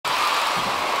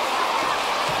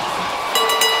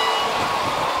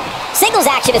singles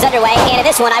action is underway, and in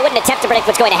this one, I wouldn't attempt to predict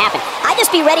what's going to happen. I'd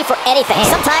just be ready for anything.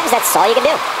 Sometimes that's all you can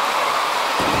do.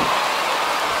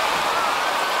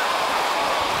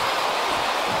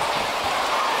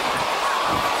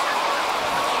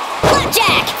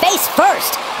 Flapjack, face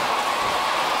first.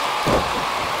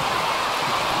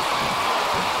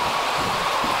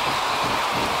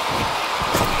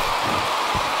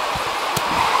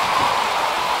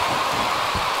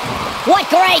 What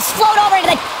grace! Float over into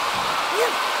the...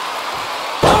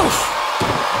 Oof!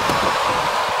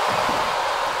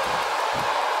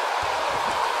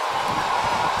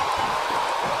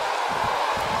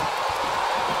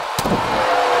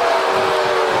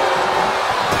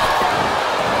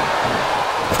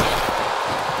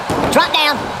 Drop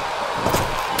down.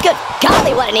 Good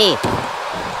golly, what a knee.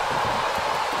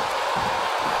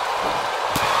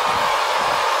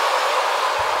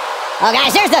 Oh,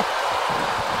 guys, there's the...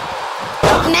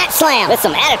 mat slam with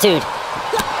some attitude.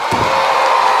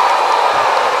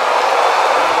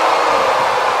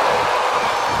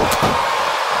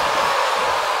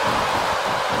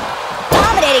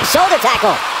 Dominating shoulder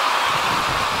tackle.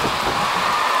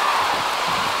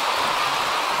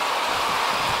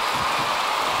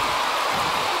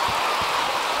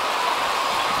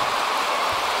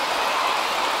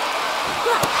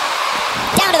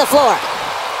 Down to the floor.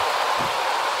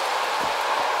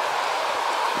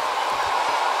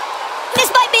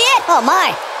 Oh,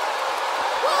 my.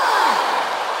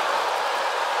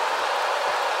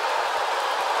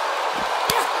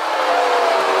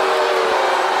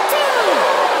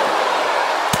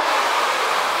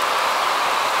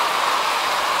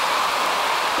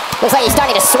 Looks like he's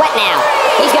starting to sweat now.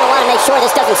 He's going to want to make sure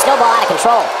this doesn't snowball out of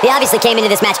control. He obviously came into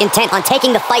this match intent on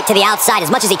taking the fight to the outside as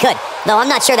much as he could, though I'm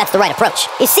not sure that's the right approach.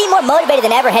 He seemed more motivated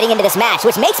than ever heading into this match,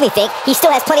 which makes me think he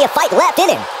still has plenty of fight left in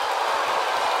him.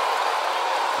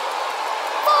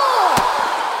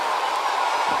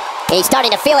 He's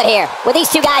starting to feel it here. With these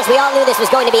two guys, we all knew this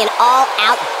was going to be an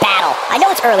all-out battle. I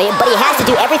know it's early, but he has to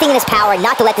do everything in his power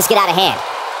not to let this get out of hand.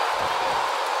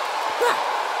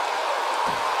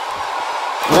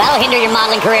 Well, that'll hinder your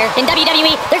modeling career. In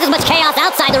WWE, there's as much chaos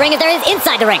outside the ring as there is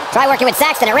inside the ring. Try working with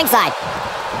Saxton at ringside.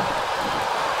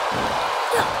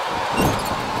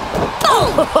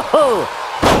 Oh!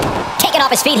 Taking off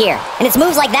his feet here. And it's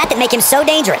moves like that that make him so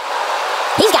dangerous.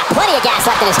 He's got plenty of gas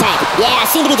left in his tank. Yeah,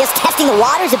 seemed to be just testing the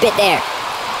waters a bit there.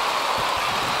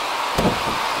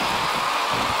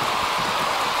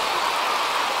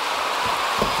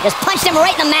 Just punched him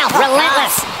right in the mouth.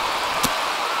 Relentless.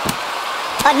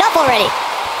 Enough already.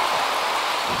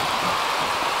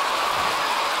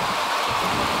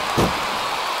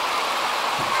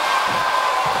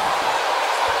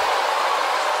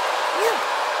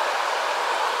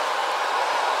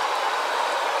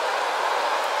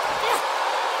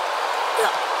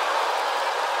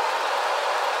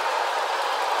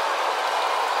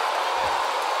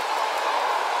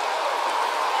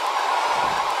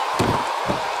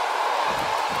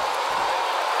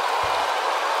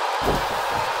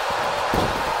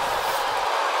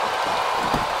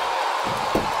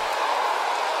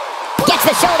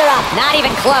 The shoulder up. Not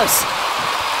even close.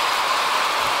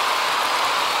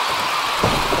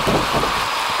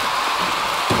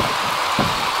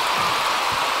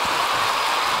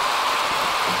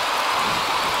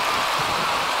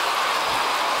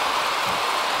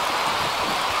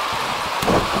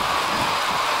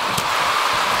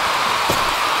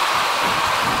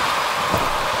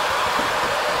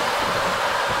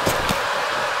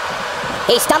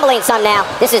 He's stumbling some now.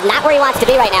 This is not where he wants to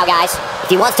be right now, guys. If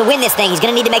he wants to win this thing, he's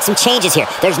going to need to make some changes here.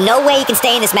 There's no way he can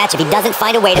stay in this match if he doesn't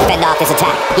find a way to fend off this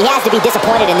attack. He has to be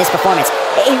disappointed in this performance.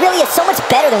 He really is so much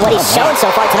better than what he's shown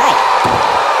so far tonight.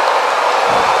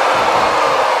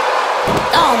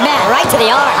 Oh, man, right to the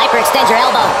arm. Hyperextend your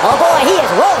elbow. Oh, boy, he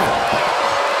is rolling.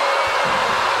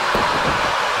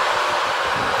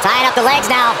 Tying up the legs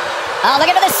now. Oh, look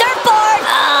at the surfboard.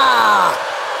 Oh.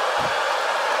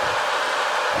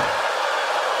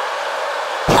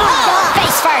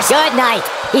 First. Good night.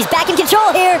 He's back in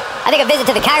control here. I think a visit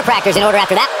to the chiropractor's in order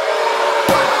after that.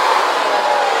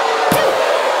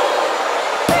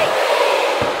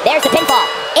 There's the pinfall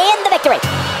and the victory.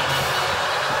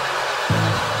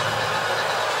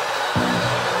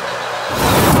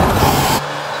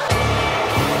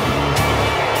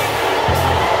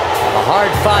 A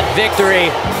hard-fought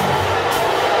victory.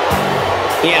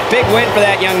 Yeah, big win for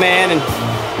that young man. And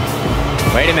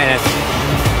wait a minute.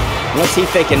 What's he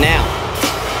thinking now?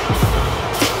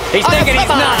 He's thinking he's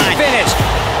not finished.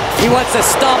 He wants to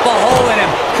stomp a hole in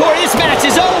him. Corey, this match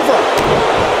is over.